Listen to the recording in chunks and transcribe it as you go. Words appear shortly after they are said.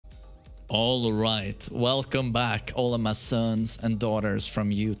All right, welcome back, all of my sons and daughters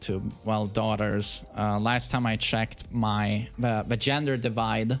from YouTube. Well, daughters. Last time I checked the gender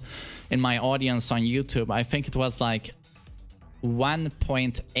divide in my audience on YouTube, I think it was like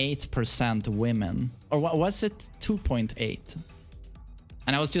 1.8% women, or what was it? 2.8.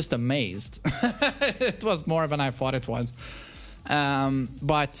 And I was just amazed. It was more than I thought it was.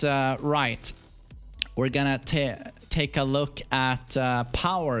 Right, we're gonna take a look at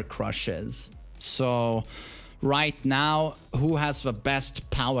power crushes. So right now, who has the best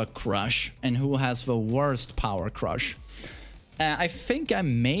power crush and who has the worst power crush? I think I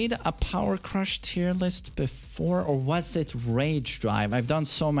made a power crush tier list before, or was it Rage Drive? I've done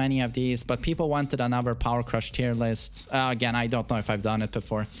so many of these, but people wanted another power crush tier list. Again, I don't know if I've done it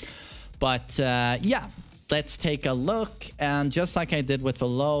before, but yeah. Let's take a look, and just like I did with the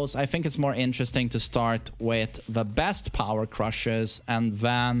lows, I think it's more interesting to start with the best power crushes and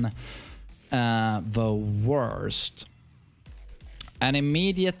then the worst. And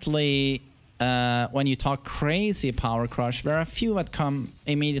immediately, when you talk crazy power crush, there are a few that come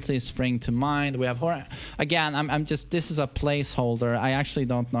immediately spring to mind. We have again, I'm just, this is a placeholder. I actually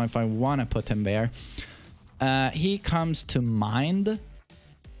don't know if I want to put him there. He comes to mind.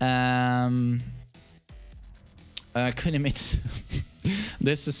 Kunimitsu.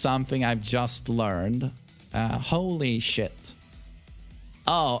 This is something I've just learned. Holy shit.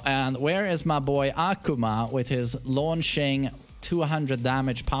 Oh, and where is my boy Akuma with his launching 200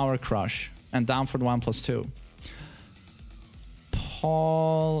 damage power crush and down for the 1+2?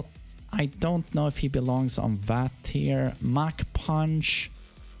 Paul, I don't know if he belongs on that tier. Mach Punch.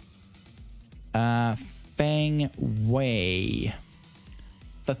 Feng Wei.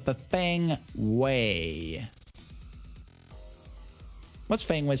 Feng Wei. What's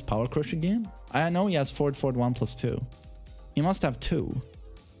Feng Wei's power crush again? I know he has forward 1+2. He must have 2.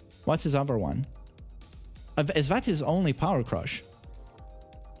 What's his other one? Is that his only power crush?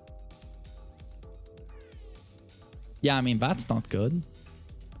 Yeah, I mean, that's not good.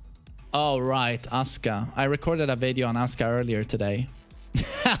 Oh, right. Asuka. I recorded a video on Asuka earlier today.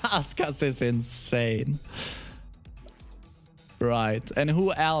 Asuka's is insane. Right. And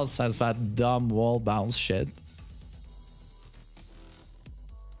who else has that dumb wall bounce shit?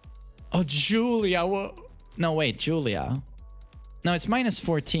 Oh, Julia. No, wait, Julia. No, it's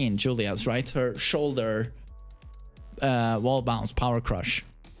 -14, Julia's, right? Her shoulder wall bounce power crush.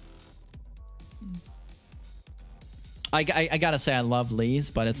 I gotta say I love Lee's,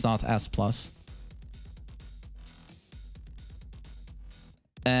 but it's not S+.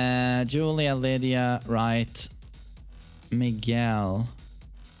 Julia, Lydia, right. Miguel.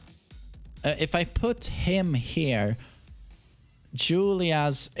 If I put him here,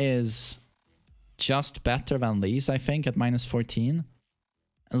 Julia's is just better than Lee's, I think, at -14.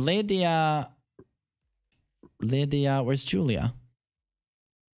 Lydia, where's Julia?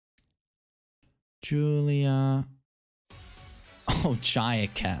 Julia. Oh,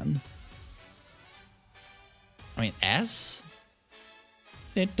 Jayakan. I mean, S?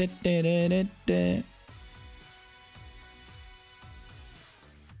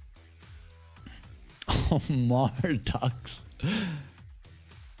 Oh, Mardux.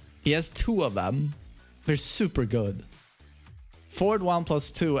 He has 2 of them. They're super good. Forward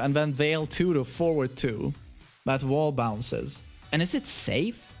 1+2 and then Veil 2 to forward 2. That wall bounces. And is it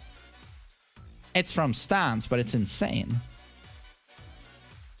safe? It's from stance, but it's insane.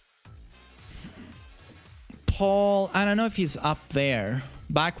 Paul, I don't know if he's up there.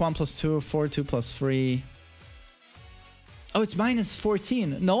 Back 1+2, forward 2+3. Oh, it's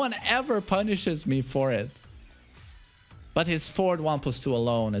 -14. No one ever punishes me for it. But his forward 1+2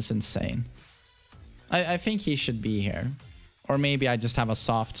 alone is insane. I think he should be here. Or maybe I just have a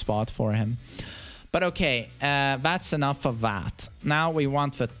soft spot for him. But okay, that's enough of that. Now we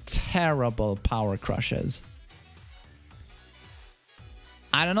want the terrible power crushes.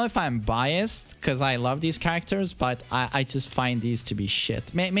 I don't know if I'm biased, because I love these characters, but I just find these to be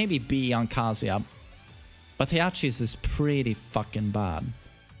shit. Maybe B on Kazuya. But Heihachi's is pretty fucking bad.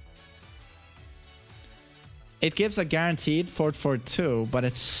 It gives a guaranteed forward 2, but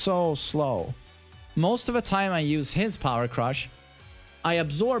it's so slow. Most of the time I use his power crush, I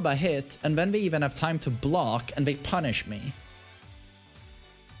absorb a hit, and then they even have time to block, and they punish me.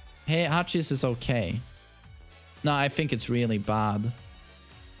 Heihachi's is okay. No, I think it's really bad.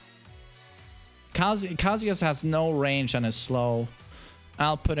 Kazuya's has no range and is slow.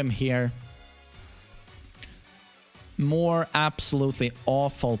 I'll put him here. More absolutely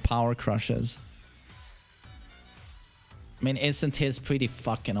awful power crushes. I mean, isn't his pretty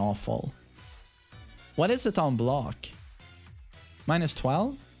fucking awful? What is it on block?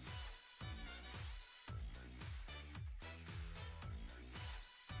 -12?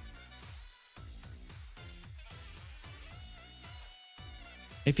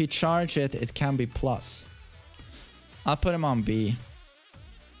 If you charge it, it can be plus. I'll put him on B.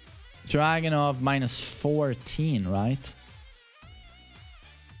 Dragonov -14, right?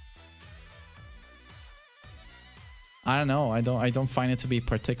 I don't know. I don't find it to be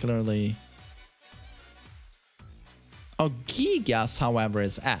particularly. Oh, Gigas, however,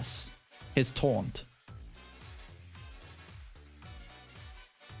 is S. His taunt.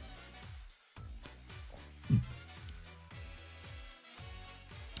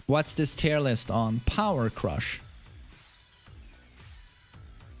 What's this tier list on? Powercrush.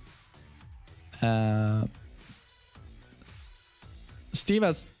 Steve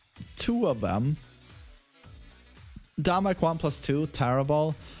has 2 of them. Damak 1+2,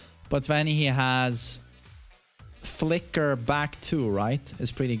 terrible. But then he has Flicker back 2, right?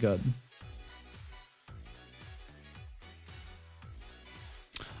 It's pretty good.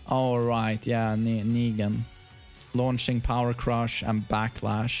 Oh, right. Yeah, Negan. Launching Powercrush and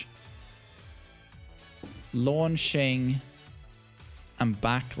Backlash. Launching and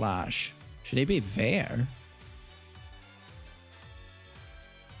Backlash. Should he be there?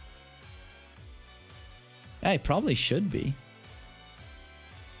 Yeah, he probably should be.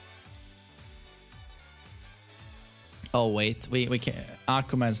 Oh, wait. We can't.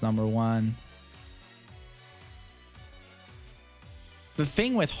 Akuma is number 1. The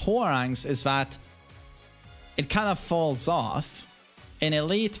thing with Horangs is that it kind of falls off. In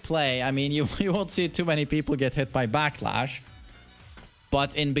elite play, I mean, you won't see too many people get hit by Backlash.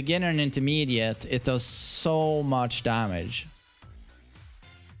 But in beginner and intermediate, it does so much damage.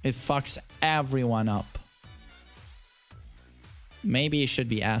 It fucks everyone up. Maybe it should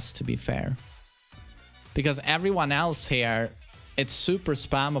be S, to be fair. Because everyone else here, it's super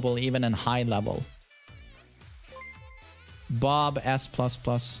spammable even in high level. Bob, S++.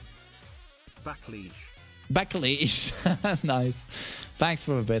 Backleash. Backleash. Nice. Thanks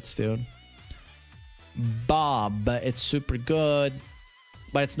for the bits, dude. Bob, it's super good.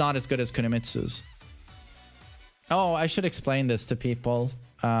 But it's not as good as Kunomitsu's. Oh, I should explain this to people.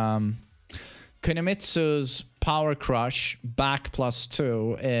 Kunomitsu's Powercrush back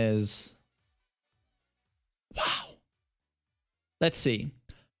 +2 is... Wow. Let's see.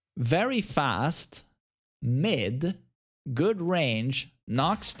 Very fast, mid, good range,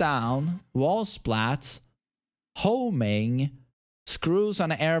 knocks down, wall splats, homing, screws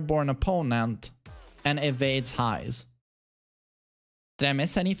on an airborne opponent, and evades highs. Did I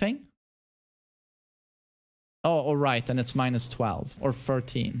miss anything? Oh, all right, and it's -12 or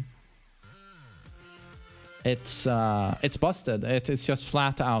 13. It's busted. It's just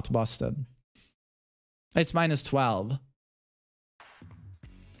flat out busted. It's -12.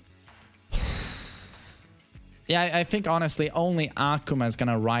 Yeah, I think honestly only Akuma is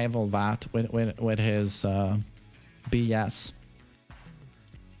gonna rival that with his BS.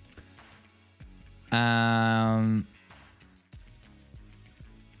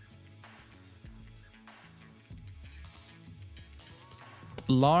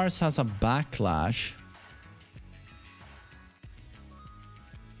 Lars has a Backlash.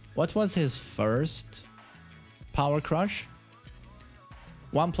 What was his first Powercrush?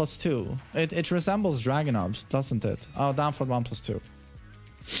 1+2. It resembles Dragonov's, doesn't it? Oh, down for 1+2.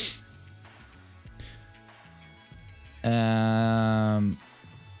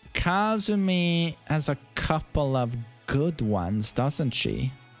 Kazumi has a couple of good ones, doesn't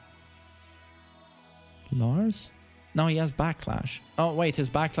she? Lars? No, he has Backlash. Oh, wait, his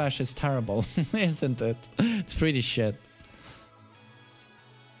Backlash is terrible, isn't it? It's pretty shit.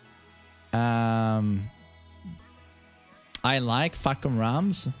 I like fucking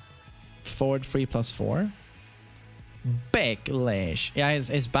Rams. Forward 3+4. Backlash. Yeah,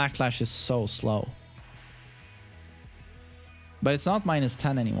 his Backlash is so slow. But it's not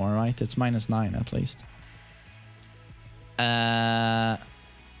 -10 anymore, right? It's -9 at least.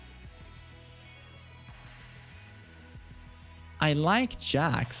 I like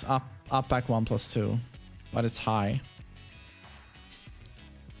Jax up back 1+2, but it's high.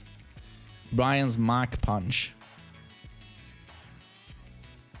 Brian's Mach Punch.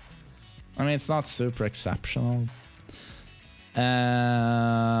 I mean, it's not super exceptional.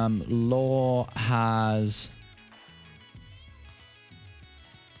 Law has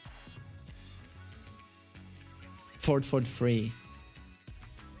Ford free.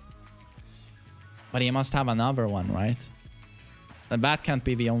 But he must have another one, right? That can't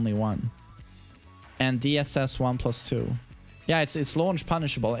be the only one. And DSS 1+2. Yeah, it's launch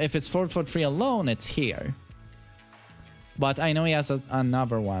punishable. If it's Ford free alone, it's here. But I know he has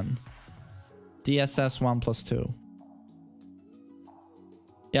another one. DSS 1+2.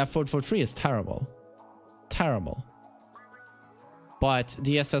 Yeah, Ford free is terrible. Terrible. But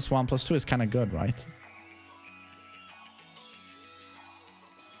DSS 1+2 is kind of good, right?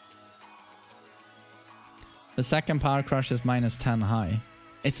 The second Power Crush is -10 high.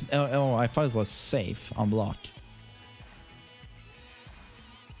 It's oh, I thought it was safe on block.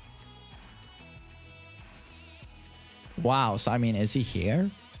 Wow, so I mean, is he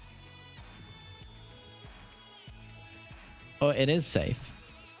here? Oh, it is safe.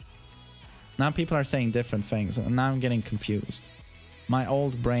 Now people are saying different things, and now I'm getting confused. My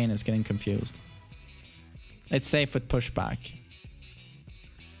old brain is getting confused. It's safe with pushback.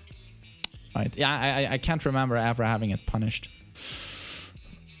 Right. Yeah, I can't remember ever having it punished.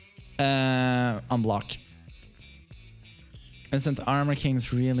 Unblock. Isn't Armor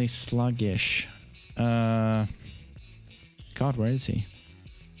King's really sluggish? God, where is he?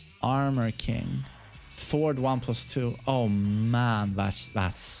 Armor King. Ford 1+2. Oh man,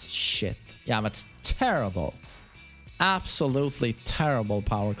 that's shit. Yeah, that's terrible. Absolutely terrible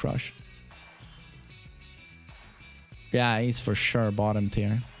Power Crush. Yeah, he's for sure bottom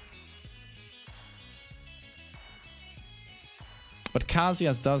tier. But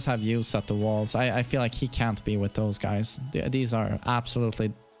Kazuya's does have use at the walls. I feel like he can't be with those guys. These are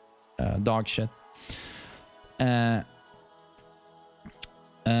absolutely dog shit.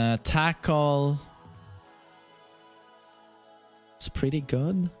 Tackle. It's pretty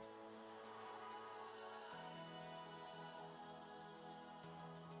good.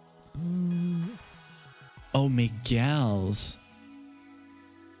 Oh, Miguel's.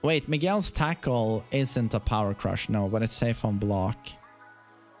 Wait, Miguel's tackle isn't a Power Crush, no, but it's safe on block.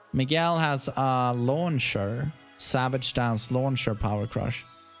 Miguel has a launcher, Savage Dance launcher Power Crush.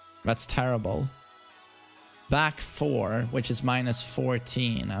 That's terrible. Back 4, which is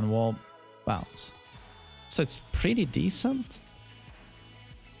 -14, and wall bounce. So it's pretty decent.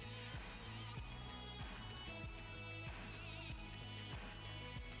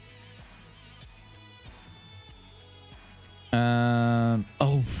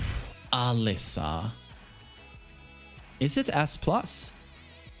 Oh, Alyssa. Is it S+?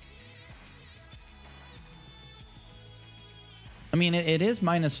 I mean, it is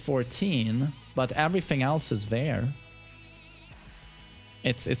 -14, but everything else is there.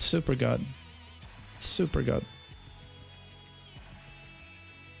 It's super good. Super good.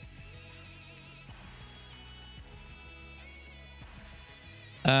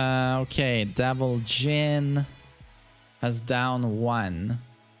 Okay, Devil Jin has down 1.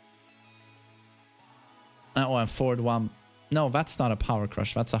 Oh, and forward 1. No, that's not a Power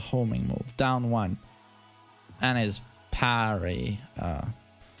Crush. That's a homing move. Down 1. And his parry.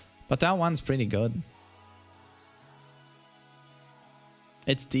 But that one's pretty good.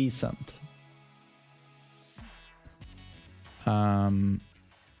 It's decent.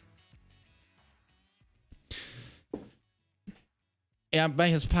 Yeah, but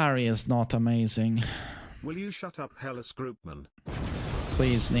his parry is not amazing. Will you shut up, Hellas Groupman?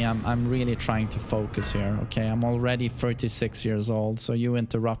 Please, Liam, I'm really trying to focus here, okay? I'm already 36 years old, so you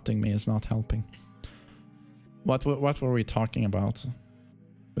interrupting me is not helping. What were we talking about?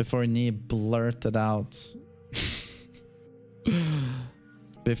 Before Nee blurted out...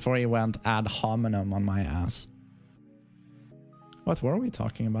 Before he went ad hominem on my ass. What were we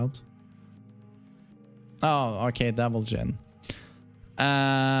talking about? Oh, okay, Devil Jin.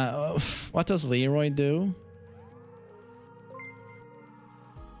 What does Leroy do?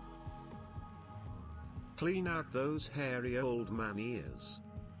 Clean out those hairy old man ears.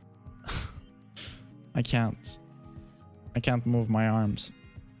 I can't move my arms.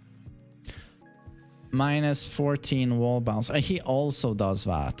 -14 wall bounce. He also does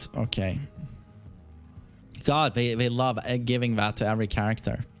that. Okay. God, they love giving that to every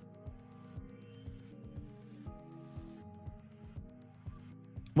character.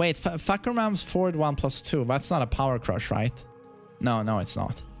 Wait, Fuckermam's forward 1+2. That's not a Power Crush, right? No, it's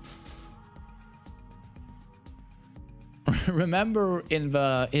not. Remember in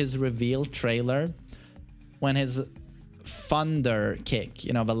his reveal trailer when his thunder kick,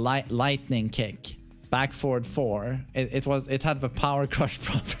 you know, the lightning kick, back forward 4, it had the Power Crush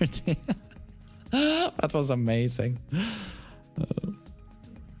property. That was amazing.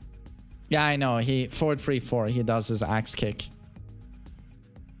 Yeah, I know. He forward 3-4. He does his axe kick.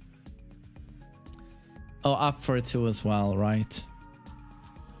 Oh, up for 2 as well, right?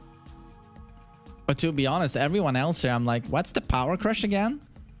 But to be honest, everyone else here, I'm like, what's the Power Crush again?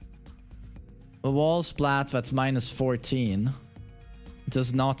 The wall splat, that's -14.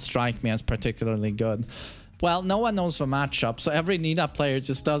 Does not strike me as particularly good. Well, no one knows the matchup, so every Nina player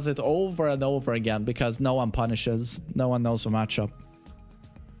just does it over and over again because no one punishes. No one knows the matchup.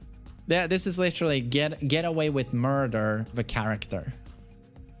 Yeah, this is literally get away with murder of a character.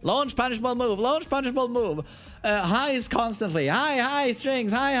 Launch punishable move. Launch punishable move. Highs constantly. High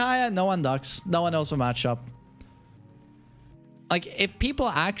strings. High. No one ducks. No one knows the matchup. Like, if people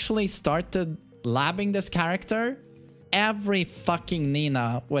actually started labbing this character, every fucking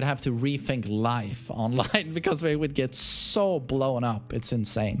Nina would have to rethink life online because they would get so blown up. It's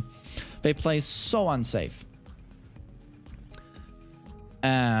insane. They play so unsafe.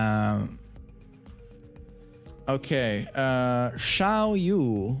 Okay. Xiao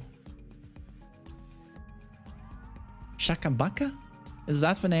Yu. Shakabaka? Is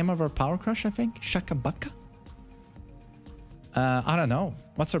that the name of her Power Crush, I think? Shakabaka? I don't know.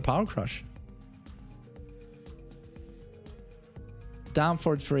 What's her Power Crush? Down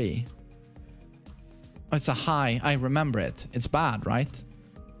for 3. Oh, it's a high. I remember it. It's bad, right?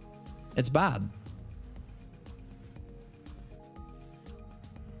 It's bad.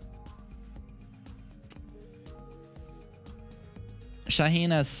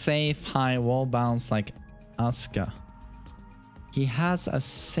 Shaheen has safe high wall bounce like Asuka. He has a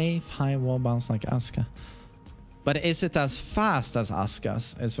safe high wall bounce like Asuka. But is it as fast as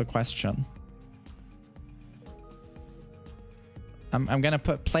Asuka's is the question. I'm gonna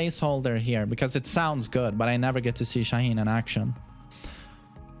put placeholder here because it sounds good, but I never get to see Shaheen in action.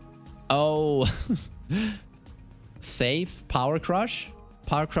 Oh. Safe Power Crush?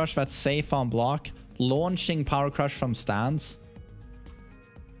 Power Crush that's safe on block. Launching Power Crush from stands.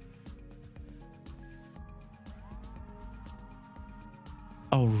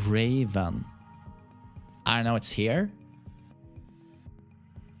 Oh, Raven. I don't know, it's here?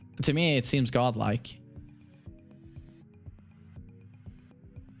 To me, it seems godlike.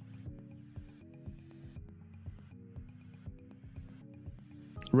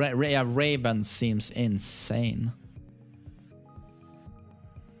 Raven seems insane.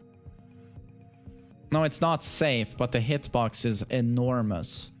 No, it's not safe, but the hitbox is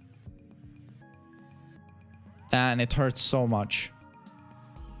enormous. And it hurts so much.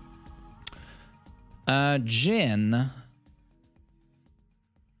 Jin.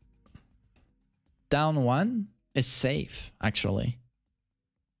 Down 1 is safe, actually.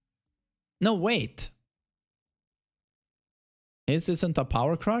 No, wait. This isn't a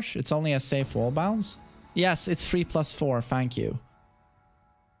Power Crush? It's only a safe wall bounce? Yes, it's 3+4, thank you.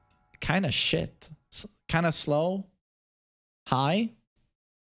 Kind of shit. Kind of slow. High.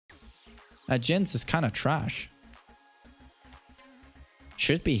 Jin's is kind of trash.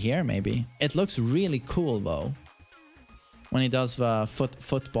 Should be here, maybe. It looks really cool, though. When he does the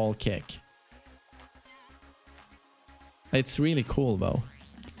football kick. It's really cool, though.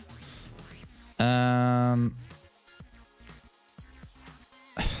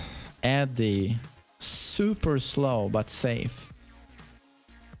 Eddie. Super slow, but safe.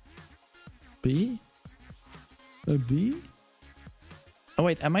 B? A B? Oh,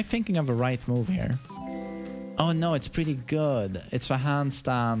 wait. Am I thinking of a right move here? Oh, no. It's pretty good. It's the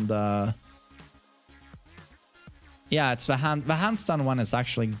handstand. Yeah, it's the handstand one is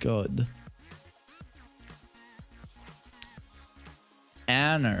actually good.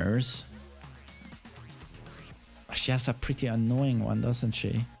 Anners. She has a pretty annoying one, doesn't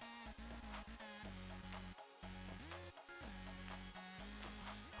she?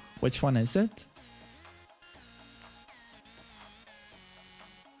 Which one is it?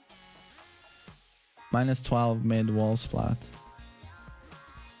 -12 mid wall splat.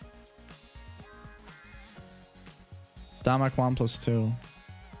 Damak 1+2.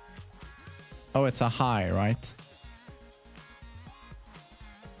 Oh, it's a high, right?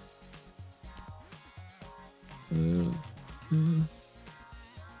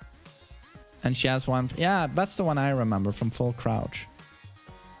 And she has one. Yeah, that's the one I remember from full crouch.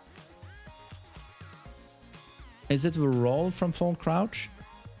 Is it the roll from full crouch?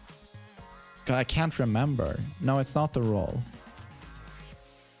 God, I can't remember. No, it's not the roll.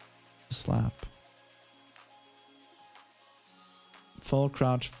 Slap. Full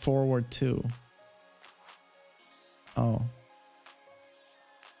crouch forward 2. Oh.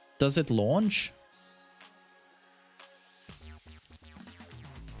 Does it launch?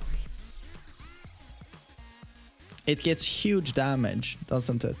 It gets huge damage,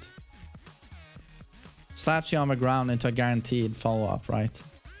 doesn't it? Slaps you on the ground into a guaranteed follow-up, right?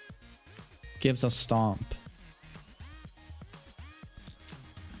 Gives a stomp.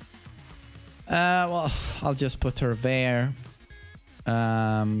 Well, I'll just put her there.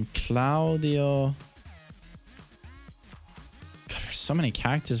 Claudio. God, there's so many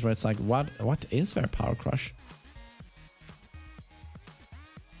characters where it's like, what is their Power Crush?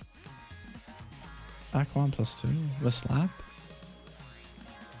 Back 1+2. The slap?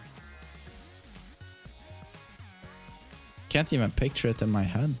 Can't even picture it in my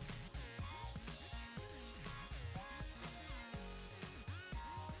head.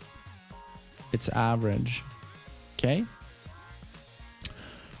 It's average. Okay.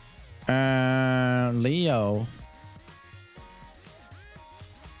 Leo.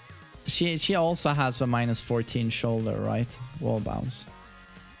 She also has a -14 shoulder, right? Wall bounce.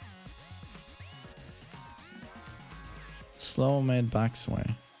 Slow mid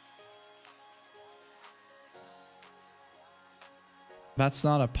backsway. That's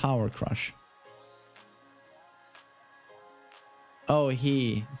not a power crush. Oh,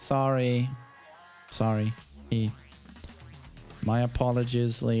 he. Sorry. Sorry. He. My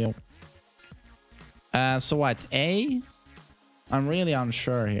apologies, Leo. So what? A? I'm really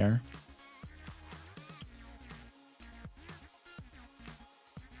unsure here.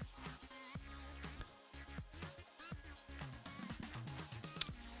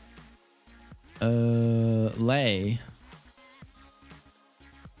 Lay.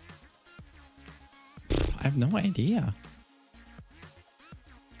 I have no idea.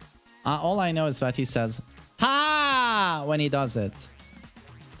 All I know is that he says, "Ha!" when he does it.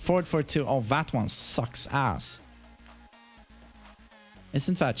 Forward for 2. Oh, that one sucks ass.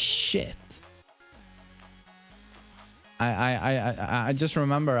 Isn't that shit? I just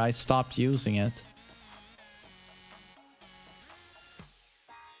remember I stopped using it.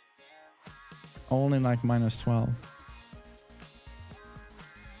 Only like -12.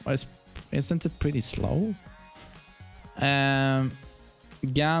 Isn't it pretty slow?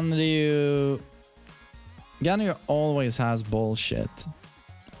 Ganryu always has bullshit.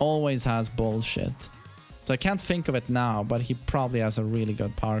 Always has bullshit. So I can't think of it now, but he probably has a really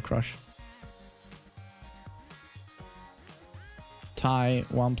good power crush. Tie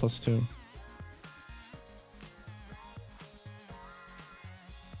 1+2.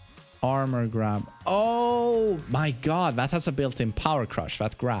 Armor grab. Oh my god, that has a built-in power crush,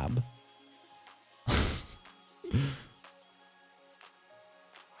 that grab.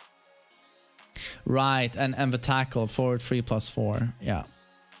 Right, and the tackle forward 3+4. Yeah.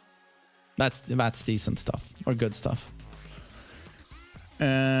 That's decent stuff. Or good stuff.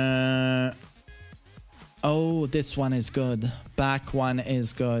 Oh, this one is good. Back one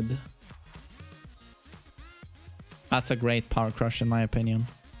is good. That's a great power crush in my opinion.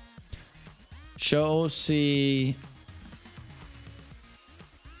 Josie.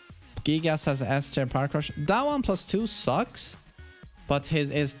 Gigas has S-tier power crush. That 1+2 sucks. But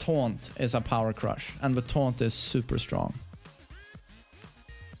his taunt is a power crush. And the taunt is super strong.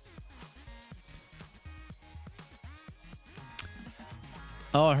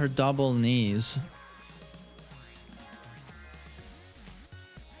 Oh, her double knees.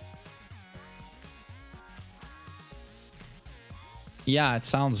 Yeah, it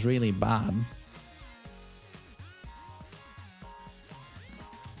sounds really bad.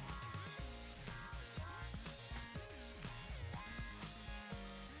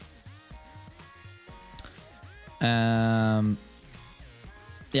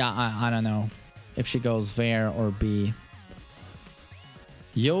 Yeah, I don't know if she goes there or B.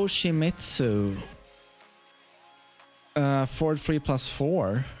 Yoshimitsu. Forward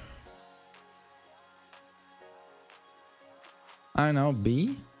 3+4. I don't know,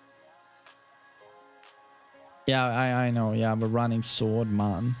 B? Yeah, I know. Yeah, but running sword,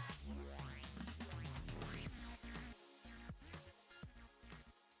 man.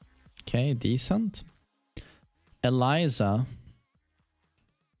 Okay, decent. Eliza.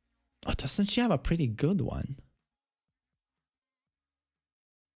 Oh, doesn't she have a pretty good one?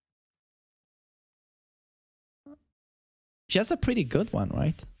 She has a pretty good one,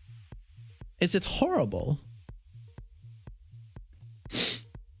 right? Is it horrible?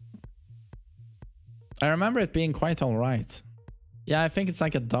 I remember it being quite alright. Yeah, I think it's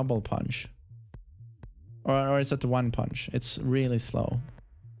like a double punch. Or is it one punch? It's really slow.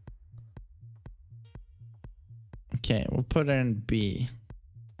 Okay, we'll put her in B.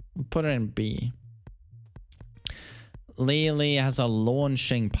 We'll put her in B. Lily has a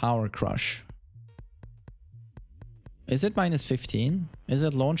launching power crush. Is it -15? Is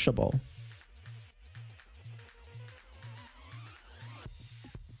it launchable?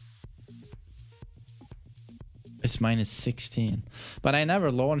 It's -16. But I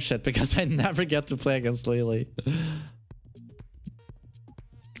never launch it because I never get to play against Lily.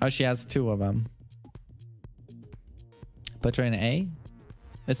 Oh, she has 2 of them. Put her in A.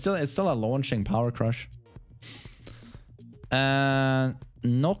 It's still a launching power crush.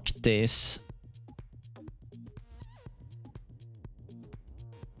 Noctis.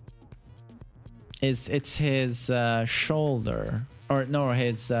 It's his shoulder, or no,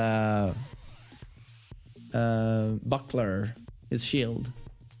 his buckler, his shield.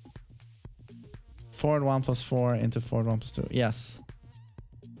 Forward 1+4 into forward 1+2. Yes.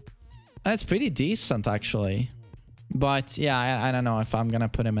 That's pretty decent, actually. But yeah, I don't know if I'm gonna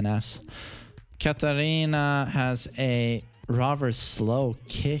put him in S. Katarina has a rather slow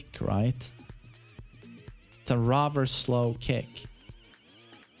kick, right? It's a rather slow kick.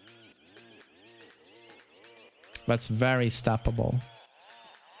 That's very steppable.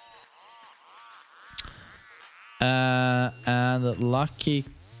 And Lucky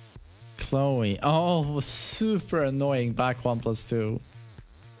Chloe. Oh, super annoying back 1+2.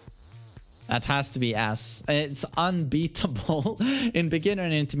 That has to be S. It's unbeatable in beginner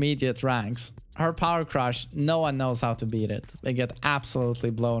and intermediate ranks. Her Powercrush, no one knows how to beat it. They get absolutely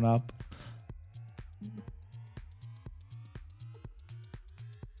blown up.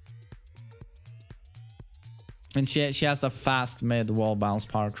 And she has the fast mid wall bounce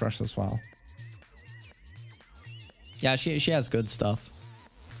Powercrush as well. Yeah, she has good stuff.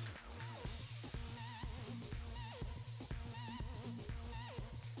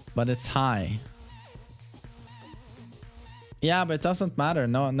 But it's high. Yeah, but it doesn't matter.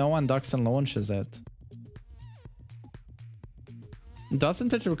 No one ducks and launches it.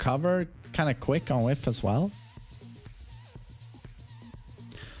 Doesn't it recover kind of quick on whiff as well?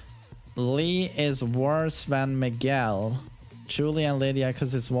 Lee is worse than Miguel. Julie and Lydia,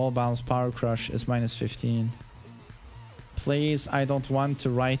 because his wall bounce Powercrush is -15. Please, I don't want to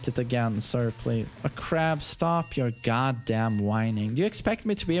write it again, sir, please. A crab, stop your goddamn whining. Do you expect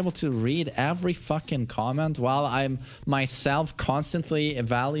me to be able to read every fucking comment while I'm myself constantly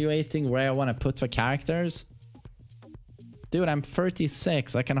evaluating where I want to put the characters? Dude, I'm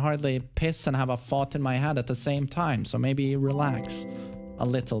 36. I can hardly piss and have a thought in my head at the same time, so maybe relax a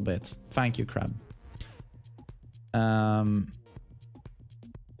little bit. Thank you, crab.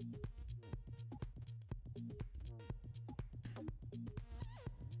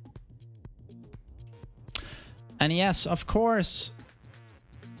 And yes, of course.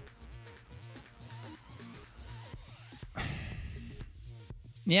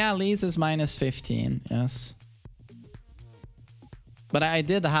 Yeah, Lee's is -15, yes. But I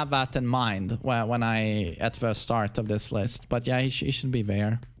did have that in mind when at the start of this list. But yeah, he should be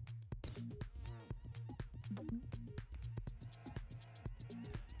there.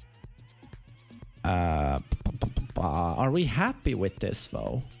 Are we happy with this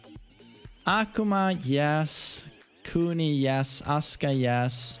though? Akuma, yes. Kuni, yes. Asuka,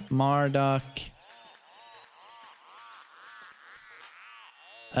 yes. Marduk.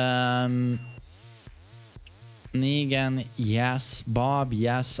 Negan, yes. Bob,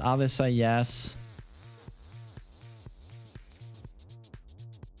 yes. Alyssa, yes.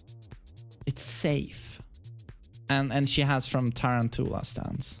 It's safe. And she has from Tarantula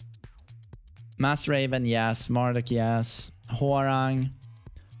stance. Master Raven, yes. Marduk, yes. Horang.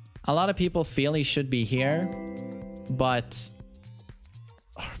 A lot of people feel he should be here, but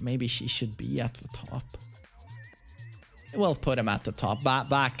or maybe she should be at the top. We'll put him at the top.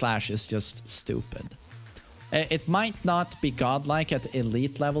 Backlash is just stupid. It might not be godlike at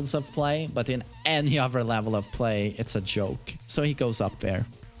elite levels of play, but in any other level of play, it's a joke. So he goes up there.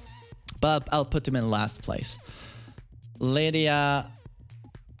 But I'll put him in last place. Lydia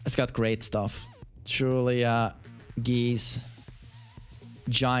has got great stuff. Julia, Geese,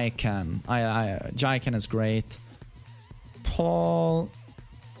 Jaiken. Jaiken is great. Paul.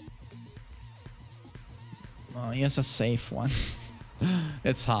 Oh, he has a safe one.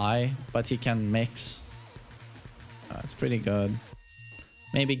 It's high, but he can mix. It's pretty good.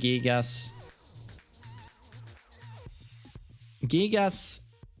 Maybe Gigas. Gigas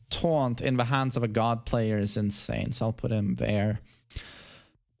taunt in the hands of a god player is insane, so I'll put him there.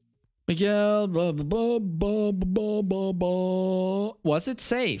 Miguel, blah, blah, blah, blah, blah, blah. Was it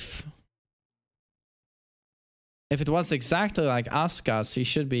safe? If it was exactly like Asuka's, he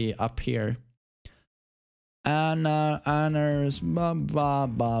should be up here. Anna's, blah, blah,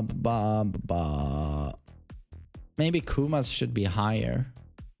 blah, blah, blah. Maybe Kuma's should be higher.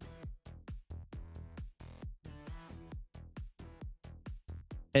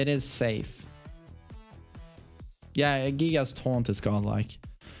 It is safe. Yeah, Giga's taunt is godlike.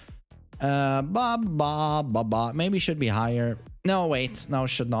 Maybe should be higher. No, wait. No,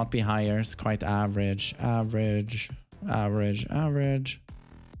 should not be higher. It's quite average. Average. Average. Average.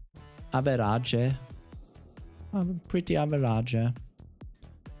 Average. Pretty average.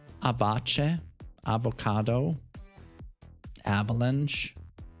 Avache. Avocado. Avalanche.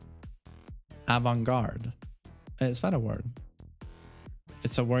 Avant-garde. Is that a word?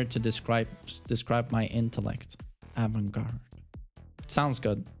 It's a word to describe my intellect. Avant-garde. Sounds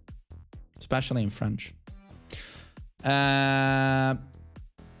good. Especially in French.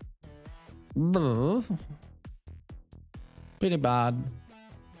 Pretty bad.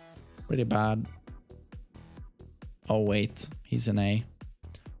 Pretty bad. Oh, wait. He's an A.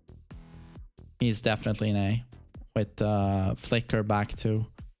 He's definitely an A. With flicker back too.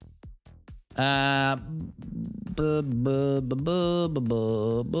 That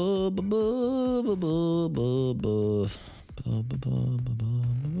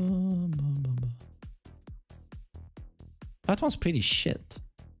one's pretty shit.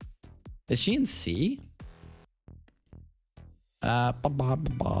 Is she in C? Yeah.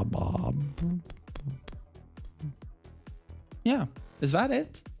 Is that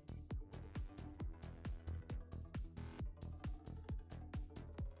it?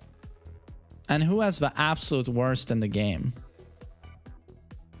 And who has the absolute worst in the game?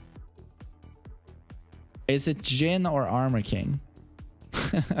 Is it Jin or Armor King?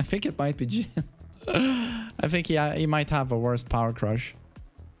 I think it might be Jin. I think he might have a worst Powercrush.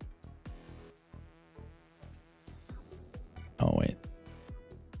 Oh wait.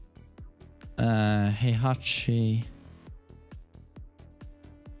 Heihachi.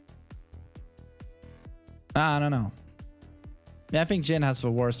 I don't know. Yeah, I think Jin has the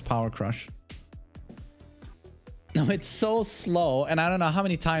worst Powercrush. No, it's so slow, and I don't know how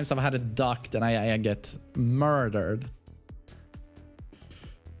many times I've had it ducked and I get murdered.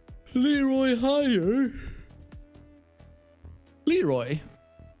 Leroy higher. Leroy.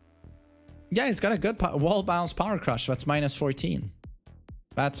 Yeah, he's got a good wall bounce Powercrush. That's minus 14.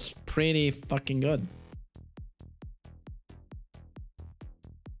 That's pretty fucking good.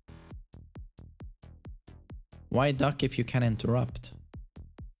 Why duck if you can interrupt?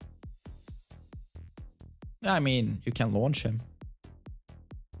 I mean, you can launch him.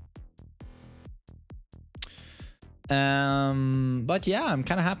 But yeah, I'm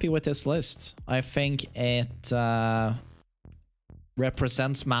kind of happy with this list. I think it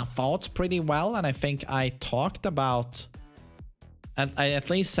represents my thoughts pretty well, and I think I talked about, and I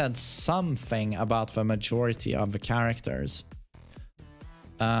at least said something about the majority of the characters.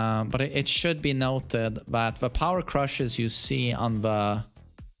 But it should be noted that the power crushes you see on the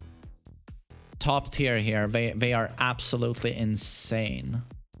top tier here, they are absolutely insane.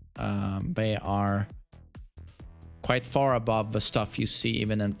 They are quite far above the stuff you see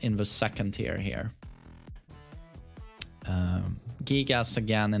even in the second tier here. Gigas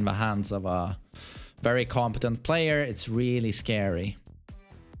again in the hands of a very competent player. It's really scary.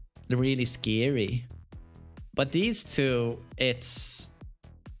 Really scary. But these two, it's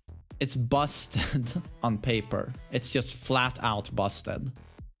busted on paper. It's just flat out busted.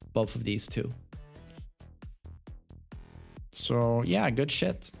 Both of these two. So yeah, good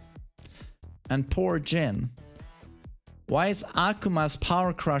shit. And poor Jin. Why is Akuma's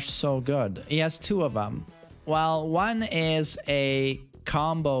Power Crush so good? He has two of them. Well, one is a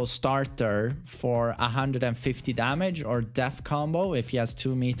combo starter for 150 damage or death combo if he has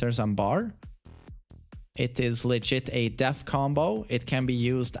 2 meters on bar. It is legit a death combo. It can be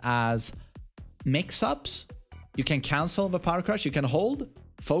used as mix-ups. You can cancel the Power Crush. You can hold,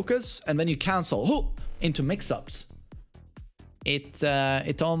 focus, and then you cancel into mix-ups.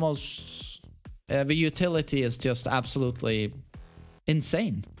 It almost... the utility is just absolutely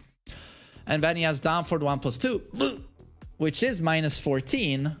insane. And then he has downforward 1+2, which is minus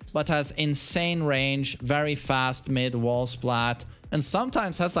 14, but has insane range, very fast mid wall splat, and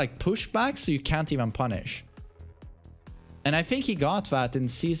sometimes has like pushback so you can't even punish. And I think he got that in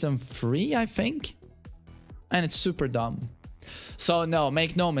season 3, I think. And it's super dumb. So no,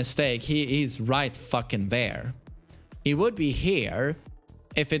 make no mistake, he's right fucking there. He would be here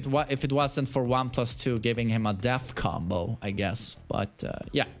if it wasn't for 1+2 giving him a death combo, I guess. But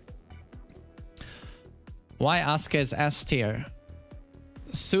yeah. Why Asuka is S tier?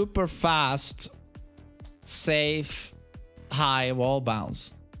 Super fast, safe, high wall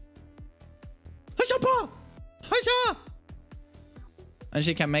bounce. And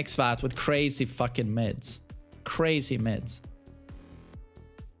she can mix that with crazy fucking mids. Crazy mids.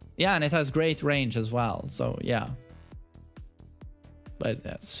 Yeah, and it has great range as well. So yeah. But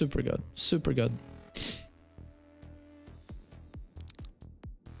yeah, super good. Super good.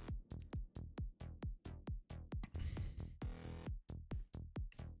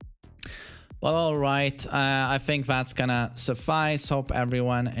 Well, all right. I think that's gonna suffice. Hope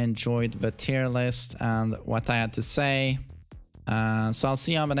everyone enjoyed the tier list and what I had to say. So I'll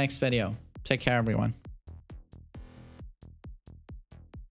see you on the next video. Take care, everyone.